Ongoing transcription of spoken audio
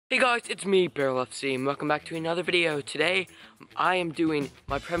Hey guys, it's me, Bearlfc, and welcome back to another video. Today, I am doing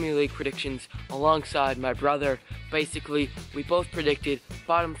my Premier League predictions alongside my brother. Basically, we both predicted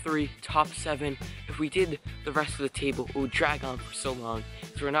bottom 3, top 7. If we did the rest of the table, it would drag on for so long,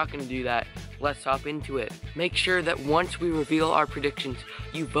 so we're not going to do that. Let's hop into it. Make sure that once we reveal our predictions,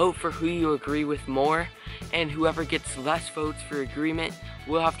 you vote for who you agree with more, and whoever gets less votes for agreement,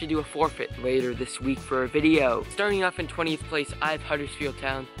 we'll have to do a forfeit later this week for a video. Starting off in 20th place, I have Huddersfield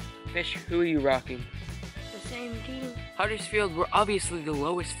Town. Fish, who are you rocking? The same team. Huddersfield were obviously the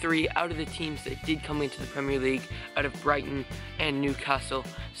lowest 3 out of the teams that did come into the Premier League, out of Brighton and Newcastle,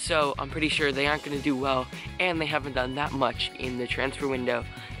 so I'm pretty sure they aren't going to do well, and they haven't done that much in the transfer window.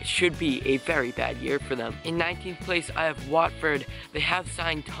 It should be a very bad year for them. In 19th place, I have Watford. They have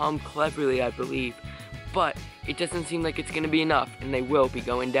signed Tom Cleverley, I believe, but it doesn't seem like it's going to be enough, and they will be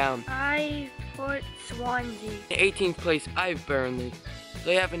going down. I put Swansea. In 18th place, I have Burnley.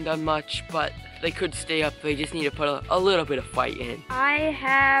 They haven't done much, but they could stay up. They just need to put a little bit of fight in. I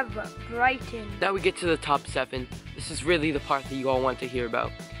have Brighton. Now we get to the top 7. This is really the part that you all want to hear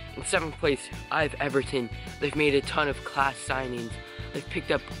about. In 7th place, I have Everton. They've made a ton of class signings. They've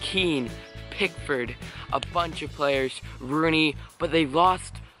picked up Keane, Pickford, a bunch of players, Rooney, but they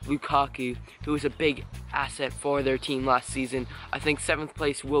lost Lukaku, who was a big asset for their team last season. I think 7th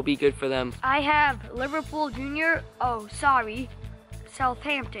place will be good for them. I have Liverpool Junior.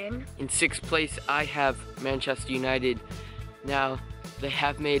 Southampton. In 6th place, I have Manchester United. Now, they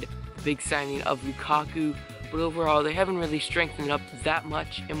have made the big signing of Lukaku, but overall, they haven't really strengthened up that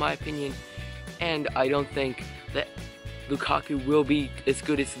much, in my opinion. And I don't think that Lukaku will be as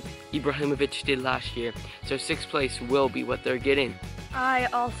good as Ibrahimovic did last year. So 6th place will be what they're getting. I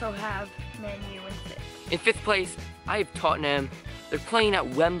also have Man U in 6th. In 5th place, I have Tottenham. They're playing at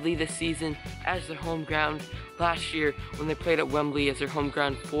Wembley this season as their home ground. Last year, when they played at Wembley as their home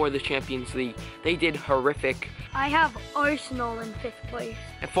ground for the Champions League, they did horrific. I have Arsenal in 5th place.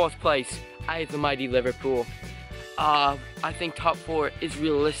 In 4th place, I have the mighty Liverpool. I think top 4 is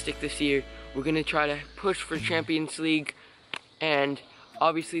realistic this year. We're going to try to push for Champions League, and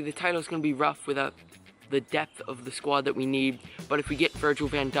obviously the title is going to be rough without the depth of the squad that we need, but if we get Virgil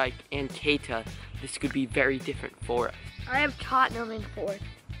van Dijk and Keita, this could be very different for us. I have Tottenham in 4th.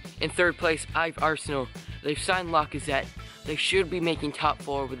 In 3rd place, I have Arsenal. They've signed Lacazette. They should be making top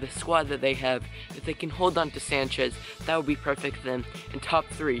 4 with the squad that they have. If they can hold on to Sanchez, that would be perfect for them. And top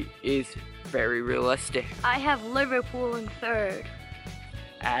 3 is very realistic. I have Liverpool in 3rd.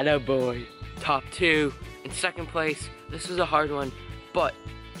 Attaboy. Top 2. In 2nd place, this is a hard one, but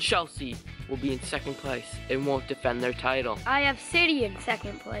Chelsea will be in 2nd place and won't defend their title. I have City in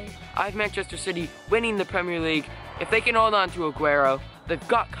 2nd place. I have Manchester City winning the Premier League. If they can hold on to Aguero, they've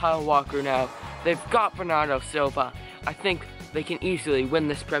got Kyle Walker now. They've got Bernardo Silva. I think they can easily win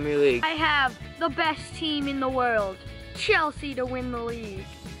this Premier League. I have the best team in the world, Chelsea, to win the league.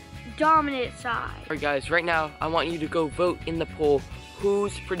 Dominant side. Alright guys, right now I want you to go vote in the poll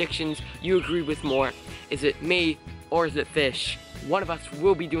whose predictions you agree with more. Is it me or is it Fish? One of us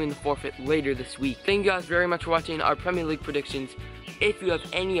will be doing the forfeit later this week. Thank you guys very much for watching our Premier League predictions. If you have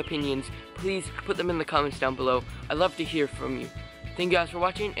any opinions, please put them in the comments down below. I'd love to hear from you. Thank you guys for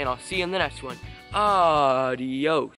watching, and I'll see you in the next one. Adios.